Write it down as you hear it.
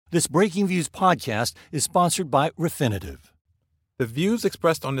This Breaking Views podcast is sponsored by Refinitiv. The views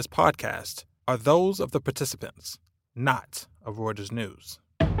expressed on this podcast are those of the participants, not of Reuters News.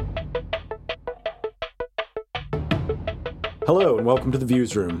 Hello and welcome to the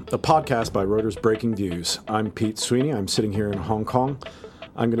Viewsroom, a podcast by Reuters Breaking Views. I'm Pete Sweeney. I'm sitting here in Hong Kong.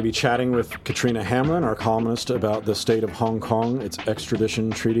 I'm going to be chatting with Katrina Hamlin, our columnist, about the state of Hong Kong, its extradition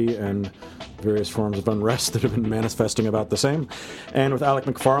treaty, and various forms of unrest that have been manifesting about the same, and with Alec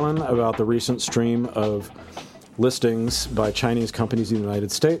McFarlane about the recent stream of listings by Chinese companies in the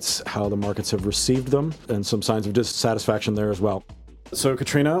United States, how the markets have received them, and some signs of dissatisfaction there as well. So,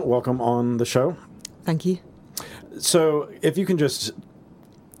 Katrina, welcome on the show. Thank you. So, if you can just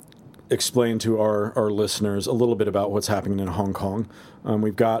explain to our listeners a little bit about what's happening in Hong Kong.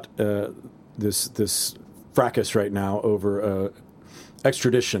 We've got this fracas right now over a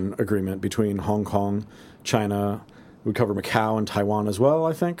extradition agreement between Hong Kong, China. We cover Macau and Taiwan as well,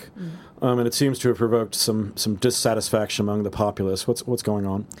 I think. And it seems to have provoked some dissatisfaction among the populace. What's going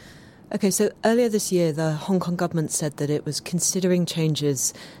on? Okay, so earlier this year, the Hong Kong government said that it was considering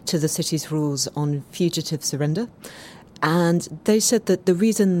changes to the city's rules on fugitive surrender. And they said that the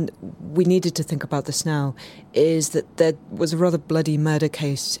reason we needed to think about this now is that there was a rather bloody murder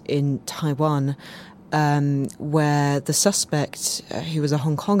case in Taiwan where the suspect, who was a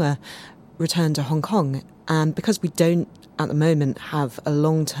Hong Konger, returned to Hong Kong. And because we don't, at the moment, have a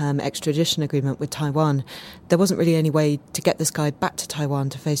long-term extradition agreement with Taiwan, there wasn't really any way to get this guy back to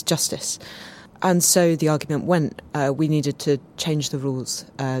Taiwan to face justice. And so the argument went, we needed to change the rules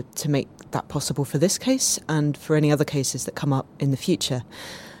to make that possible for this case and for any other cases that come up in the future.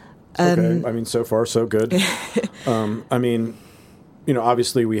 Okay, I mean, so far, so good. I mean, you know,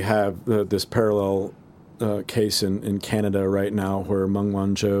 obviously we have this parallel case in Canada right now where Meng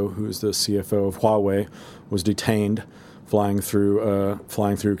Wanzhou, who's the CFO of Huawei, was detained flying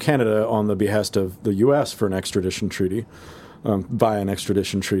through Canada on the behest of the U.S. for an extradition treaty, via an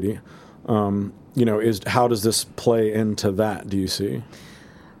extradition treaty. How does this play into that, do you see?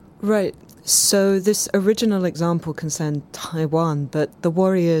 Right. So this original example concerned Taiwan, but the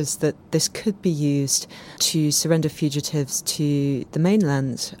worry is that this could be used to surrender fugitives to the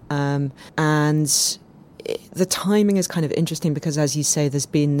mainland. And the timing is kind of interesting because, as you say, there's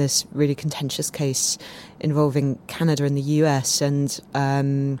been this really contentious case involving Canada and the US. And,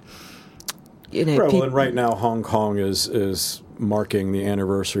 and right now Hong Kong is marking the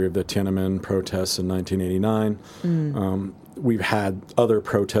anniversary of the Tiananmen protests in 1989. We've had other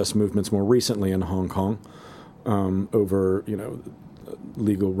protest movements more recently in Hong Kong over,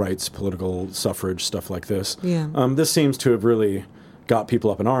 legal rights, political suffrage, stuff like this. Yeah. This seems to have really got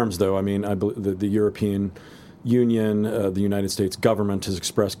people up in arms, though. I mean, I believe the European Union, the United States government has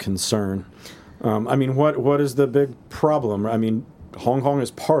expressed concern. What is the big problem? I mean, Hong Kong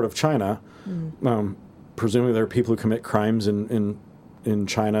is part of China. Presumably there are people who commit crimes in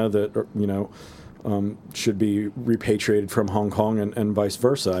China that should be repatriated from Hong Kong and vice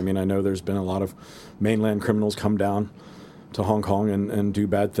versa. I mean, I know there's been a lot of mainland criminals come down to Hong Kong and do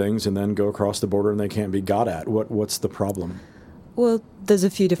bad things and then go across the border and they can't be got at. What's the problem? Well, there's a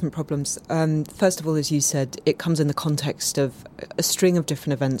few different problems. First of all, as you said, it comes in the context of a string of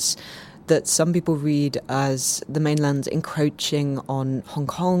different events that some people read as the mainland encroaching on Hong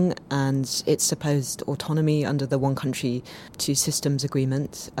Kong and its supposed autonomy under the One Country, Two Systems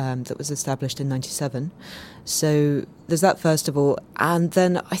agreement that was established in 1997. So there's that, first of all. And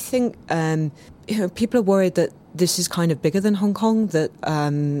then I think people are worried that this is kind of bigger than Hong Kong, that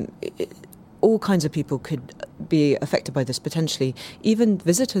all kinds of people could be affected by this, potentially. Even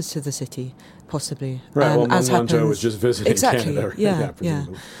visitors to the city, possibly. Right, Meng Wanzhou was just visiting Canada. Yeah.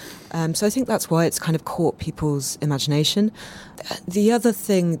 So I think that's why it's kind of caught people's imagination. The other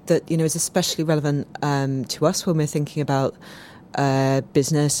thing that, is especially relevant to us when we're thinking about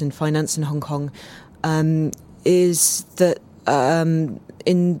business and finance in Hong Kong is that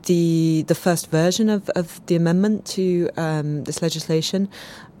in the first version of the amendment to this legislation,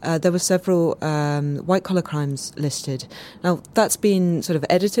 there were several white-collar crimes listed. Now, that's been sort of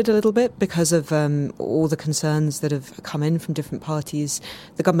edited a little bit because of all the concerns that have come in from different parties.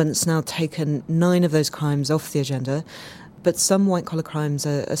 The government's now taken 9 of those crimes off the agenda, but some white-collar crimes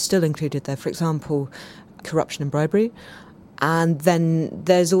are still included there. For example, corruption and bribery. And then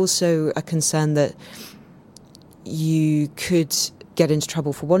there's also a concern that you could get into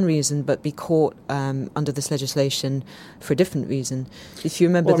trouble for one reason, but be caught under this legislation for a different reason. If you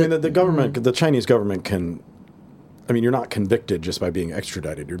remember, the government, the Chinese government can. I mean, you're not convicted just by being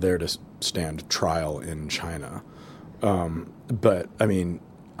extradited. You're there to stand trial in China. But I mean,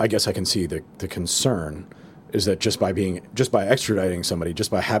 I guess I can see the concern is that just by extraditing somebody,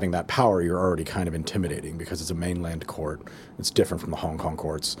 just by having that power, you're already kind of intimidating because it's a mainland court. It's different from the Hong Kong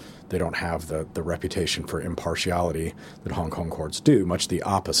courts. They don't have the reputation for impartiality that Hong Kong courts do, much the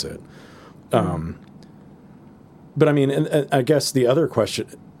opposite. But I mean, and I guess the other question,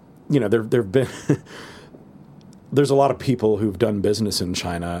 there've been there's a lot of people who've done business in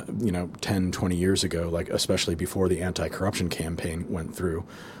China, 10, 20 years ago, like especially before the anti-corruption campaign went through,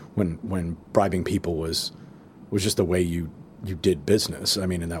 when bribing people was just the way you did business. I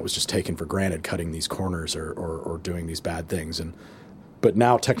mean, and that was just taken for granted, cutting these corners or doing these bad things. But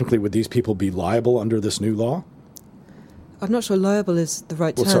now, technically, would these people be liable under this new law? I'm not sure liable is the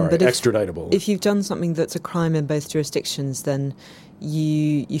right term, but extraditable. If you've done something that's a crime in both jurisdictions, then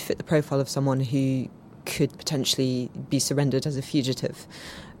you fit the profile of someone who could potentially be surrendered as a fugitive.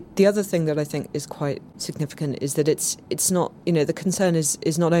 The other thing that I think is quite significant is that it's not, the concern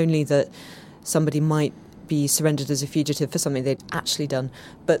is not only that somebody might be surrendered as a fugitive for something they'd actually done,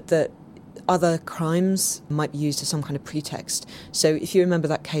 but that other crimes might be used as some kind of pretext. So if you remember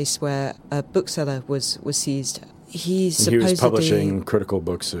that case where a bookseller was seized, he was publishing critical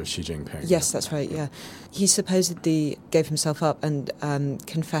books of Xi Jinping. Yes, that's right, yeah. He supposedly gave himself up and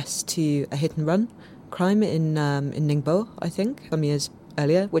confessed to a hit-and-run crime in Ningbo, I think, some years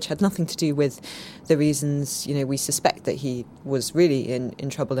earlier, which had nothing to do with the reasons, we suspect that he was really in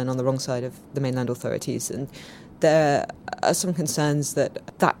trouble and on the wrong side of the mainland authorities. And there are some concerns that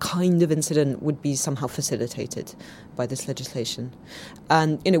kind of incident would be somehow facilitated by this legislation.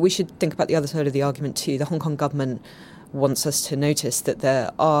 And, we should think about the other side of the argument too. The Hong Kong government wants us to notice that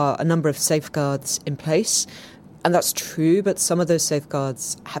there are a number of safeguards in place. And that's true, but some of those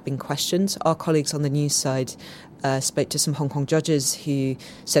safeguards have been questioned. Our colleagues on the news side spoke to some Hong Kong judges who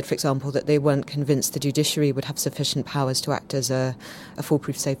said, for example, that they weren't convinced the judiciary would have sufficient powers to act as a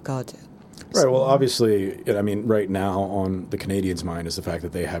foolproof safeguard. Right. Well, obviously, right now on the Canadians' mind is the fact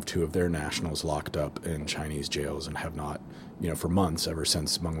that they have two of their nationals locked up in Chinese jails and have not, for months, ever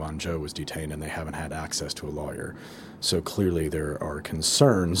since Meng Wanzhou was detained, and they haven't had access to a lawyer. So clearly there are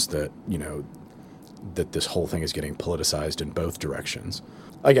concerns that, that this whole thing is getting politicized in both directions.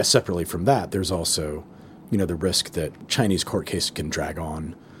 I guess separately from that, there's also, the risk that Chinese court cases can drag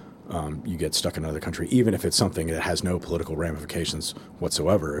on. You get stuck in another country, even if it's something that has no political ramifications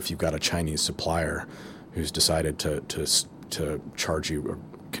whatsoever. If you've got a Chinese supplier who's decided to charge you, or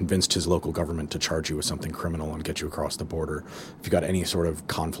convinced his local government to charge you with something criminal and get you across the border, if you've got any sort of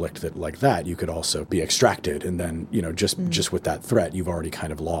conflict like that, you could also be extracted. And then, just with that threat, you've already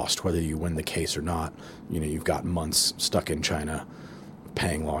kind of lost, whether you win the case or not. You've got months stuck in China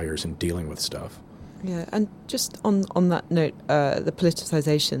paying lawyers and dealing with stuff. Yeah, and just on that note, the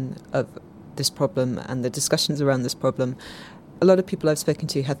politicization of this problem and the discussions around this problem, a lot of people I've spoken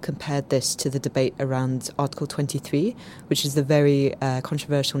to have compared this to the debate around Article 23, which is the very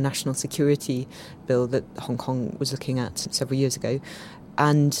controversial national security bill that Hong Kong was looking at several years ago.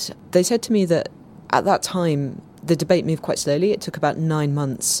 And they said to me that at that time, the debate moved quite slowly. It took about 9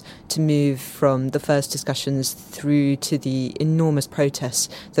 months to move from the first discussions through to the enormous protests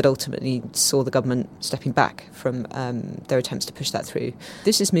that ultimately saw the government stepping back from their attempts to push that through.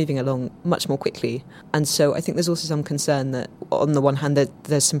 This is moving along much more quickly. And so I think there's also some concern that, on the one hand, that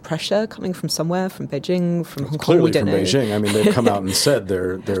there's some pressure coming from somewhere, from Beijing, from Hong Kong. Clearly we don't from know. Beijing. I mean, they've come out and said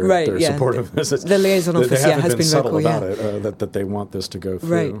they're supportive of this. The liaison office has been subtle vocal about it, that they want this to go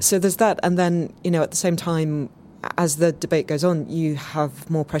through. Right. So there's that. And then, at the same time, as the debate goes on, you have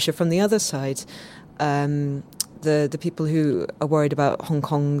more pressure from the other side. The people who are worried about Hong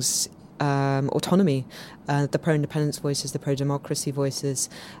Kong's autonomy, the pro-independence voices, the pro-democracy voices.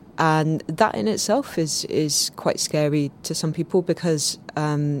 And that in itself is quite scary to some people because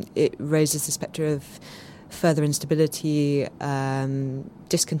it raises the spectre of further instability,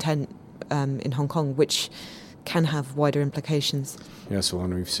 discontent in Hong Kong, which can have wider implications. Yes, well,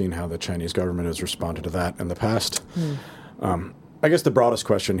 and we've seen how the Chinese government has responded to that in the past. I guess the broadest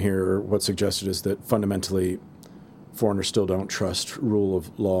question here, or what's suggested, is that fundamentally foreigners still don't trust rule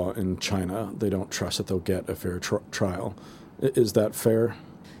of law in China. They don't trust that they'll get a fair trial. Is that fair?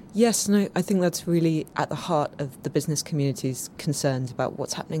 Yes, no, I think that's really at the heart of the business community's concerns about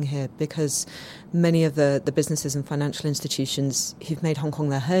what's happening here, because many of the businesses and financial institutions who've made Hong Kong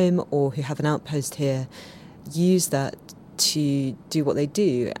their home or who have an outpost here use that to do what they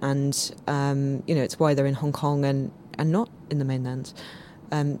do. And, it's why they're in Hong Kong and not in the mainland.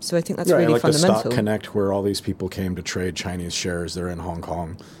 So I think that's really like fundamental. The Stock Connect, where all these people came to trade Chinese shares, they're in Hong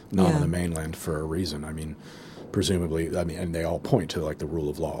Kong, not on the mainland for a reason. I mean, presumably, I mean, and they all point to like the rule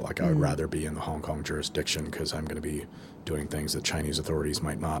of law. Like I would rather be in the Hong Kong jurisdiction because I'm going to be doing things that Chinese authorities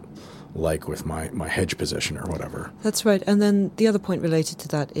might not like with my hedge position or whatever. That's right. And then the other point related to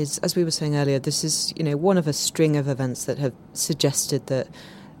that is, as we were saying earlier, this is, one of a string of events that have suggested that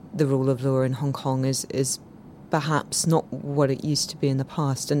the rule of law in Hong Kong is perhaps not what it used to be in the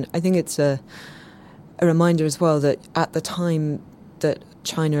past. And I think it's a reminder as well that at the time that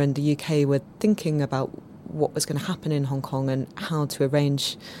China and the UK were thinking about what was going to happen in Hong Kong and how to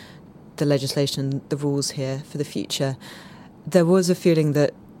arrange the legislation, the rules here for the future, there was a feeling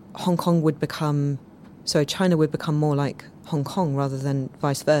that China would become more like Hong Kong rather than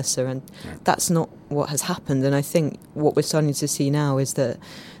vice versa, and that's not what has happened. And I think what we're starting to see now is that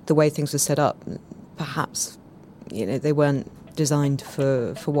the way things were set up, perhaps, they weren't designed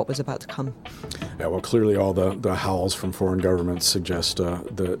for what was about to come. Yeah, well, clearly all the howls from foreign governments suggest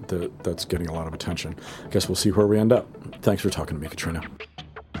that's getting a lot of attention. I guess we'll see where we end up. Thanks for talking to me, Katrina.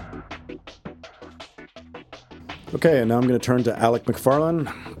 Okay, and now I'm going to turn to Alec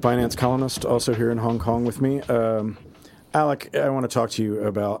McFarlane, finance columnist, also here in Hong Kong with me. Alec, I want to talk to you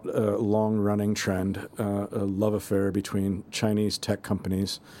about a long-running trend, a love affair between Chinese tech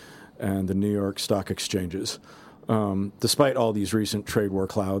companies and the New York stock exchanges. Despite all these recent trade war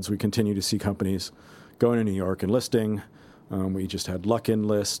clouds, we continue to see companies going to New York and listing. We just had Luckin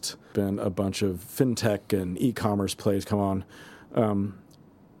list, been a bunch of fintech and e-commerce plays come on.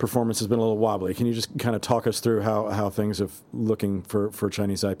 Performance has been a little wobbly. Can you just kind of talk us through how things are looking for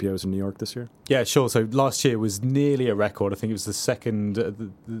Chinese IPOs in New York this year? Yeah, sure. So last year was nearly a record. I think it was the second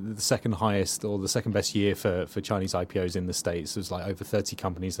highest or the second best year for Chinese IPOs in the States. It was like over 30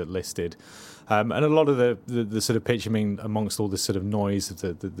 companies that listed. And a lot of the sort of pitch, I mean, amongst all this sort of noise of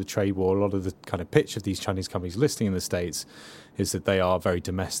the trade war, a lot of the kind of pitch of these Chinese companies listing in the States is that they are very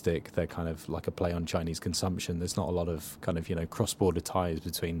domestic. They're kind of like a play on Chinese consumption. There's not a lot of kind of, cross-border ties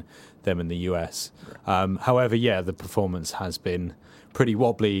between them and the US. However, the performance has been pretty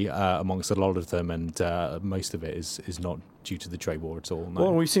wobbly amongst a lot of them, and most of it is not due to the trade war at all. No.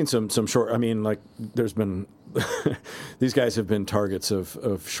 Well, we've seen some short, I mean, like there's been, these guys have been targets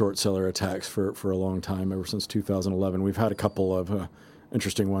of short seller attacks for a long time, ever since 2011. We've had a couple of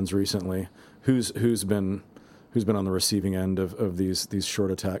interesting ones recently. Who's been on the receiving end of these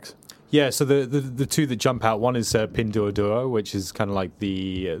short attacks? Yeah, so the two that jump out, one is Pinduoduo, which is kind of like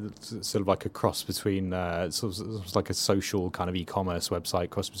the sort of like a cross between sort of like a social kind of e-commerce website,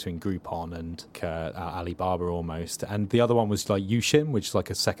 cross between Groupon and Alibaba almost. And the other one was like Yuxin, which is like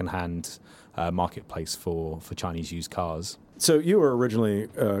a second-hand marketplace for Chinese used cars. So you were originally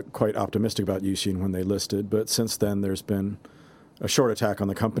quite optimistic about Yuxin when they listed, but since then there's been a short attack on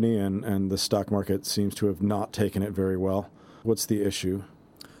the company, and the stock market seems to have not taken it very well. What's the issue?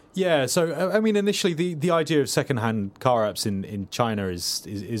 Yeah, so I mean, initially the idea of second-hand car apps in China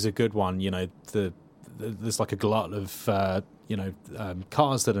is a good one. There's like a glut of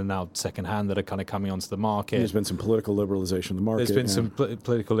cars that are now second-hand that are kind of coming onto the market. There's been some political liberalization of the market. There's been some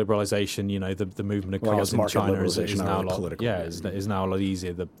political liberalization. The movement of cars in China is now a lot. Is now a lot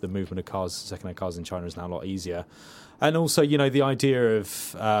easier. The movement of cars, second-hand cars in China is now a lot easier. And also, the idea of,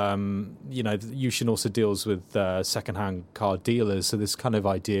 Yuxin also deals with second-hand car dealers. So this kind of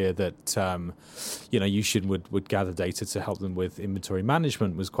idea that, Yuxin would gather data to help them with inventory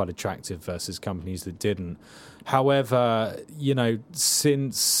management was quite attractive versus companies that didn't. However,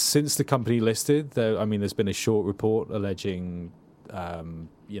 since the company listed, there's been a short report alleging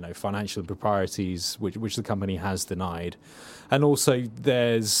financial improprieties, which the company has denied. And also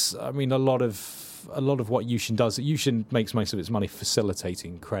there's, a lot of what Yuxin does. Yuxin makes most of its money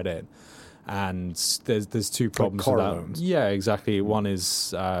facilitating credit, and there's two problems like with that. Loans. Yeah, exactly. One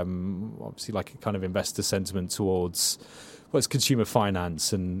is obviously like a kind of investor sentiment towards it's consumer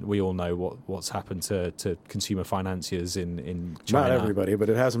finance, and we all know what's happened to consumer financiers in China. Not everybody, but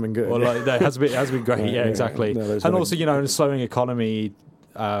it hasn't been good. Well, it hasn't been great. Yeah, exactly. No, and also, in a slowing economy,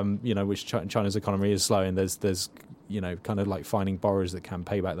 which China's economy is slowing. There's kind of like finding borrowers that can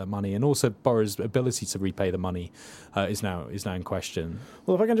pay back their money, and also borrowers' ability to repay the money is now in question.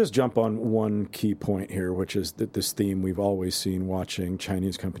 Well, if I can just jump on one key point here, which is that this theme we've always seen watching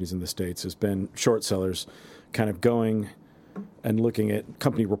Chinese companies in the States has been short sellers kind of going and looking at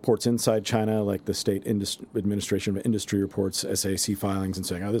company reports inside China, like the State Administration of Industry reports, SAC filings, and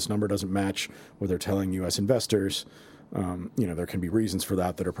saying, this number doesn't match what they're telling U.S. investors. There can be reasons for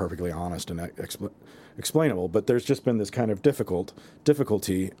that are perfectly honest and explainable, but there's just been this kind of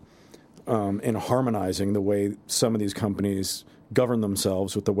difficulty in harmonizing the way some of these companies govern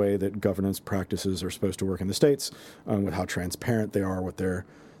themselves with the way that governance practices are supposed to work in the States, with how transparent they are with their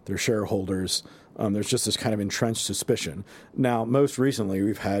their shareholders. There's just this kind of entrenched suspicion. Now, most recently,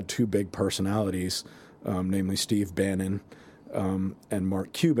 we've had two big personalities, namely Steve Bannon and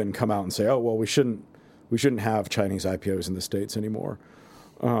Mark Cuban, come out and say, "Oh, well, we shouldn't have Chinese IPOs in the States anymore,"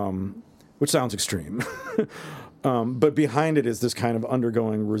 which sounds extreme. But behind it is this kind of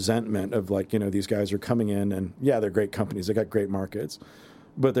undergoing resentment of these guys are coming in and, yeah, they're great companies. They got great markets,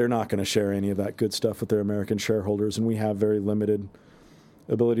 but they're not going to share any of that good stuff with their American shareholders. And we have very limited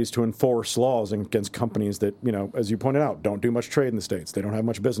abilities to enforce laws against companies that, as you pointed out, don't do much trade in the States. They don't have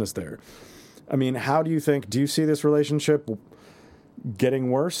much business there. I mean, how do you see this relationship getting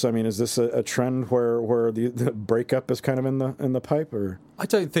worse? I mean, is this a trend where the breakup is kind of in the pipe, or? I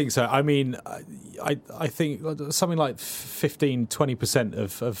don't think so. I mean, I think something like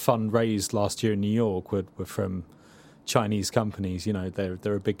 15-20% of fund raised last year in New York were from Chinese companies.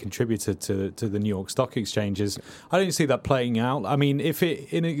 They're a big contributor to the New York Stock Exchanges. I don't see that playing out. I mean, if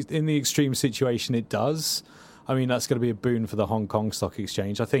it in the extreme situation it does, I mean, that's going to be a boon for the Hong Kong Stock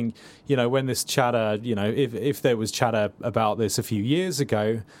Exchange. I think, when this chatter, if there was chatter about this a few years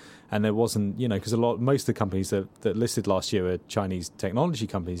ago, and there wasn't, because most of the companies that listed last year were Chinese technology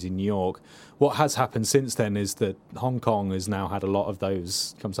companies in New York. What has happened since then is that Hong Kong has now had a lot of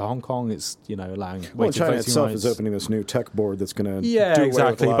those come to Hong Kong. It's, allowing... Well, China itself is opening this new tech board that's going to do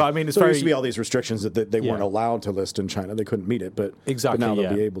exactly. But I mean, it's there used to be all these restrictions that they weren't allowed to list in China. They couldn't meet it, but now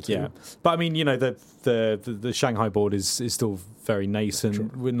they'll be able to. Yeah. But I mean, the Shanghai board is still very nascent.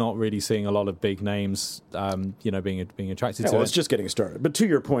 Sure. We're not really seeing a lot of big names, being attracted to it. Well, it's just getting started. But to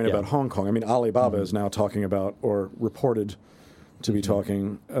your point about Hong Kong, I mean, Alibaba is now talking about, or reported to be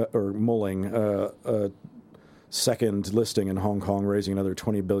talking or mulling a second listing in Hong Kong, raising another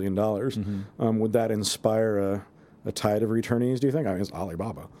 $20 billion. Would that inspire a tide of returnees, do you think? I mean, it's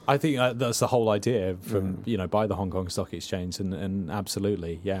Alibaba. I think that's the whole idea from by the Hong Kong Stock Exchange, and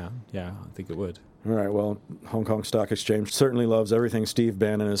absolutely, I think it would. All right, well, Hong Kong Stock Exchange certainly loves everything Steve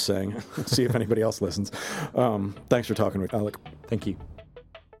Bannon is saying. See if anybody else listens. Thanks for talking with Alec. Thank you.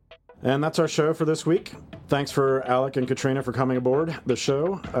 And that's our show for this week. Thanks for Alec and Katrina for coming aboard the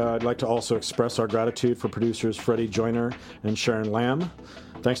show. I'd like to also express our gratitude for producers Freddie Joyner and Sharon Lamb.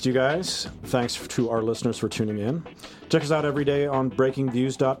 Thanks to you guys. Thanks to our listeners for tuning in. Check us out every day on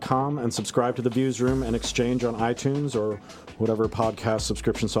breakingviews.com and subscribe to the Viewsroom and Exchange on iTunes or whatever podcast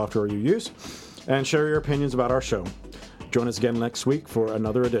subscription software you use. And share your opinions about our show. Join us again next week for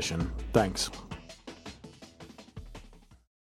another edition. Thanks.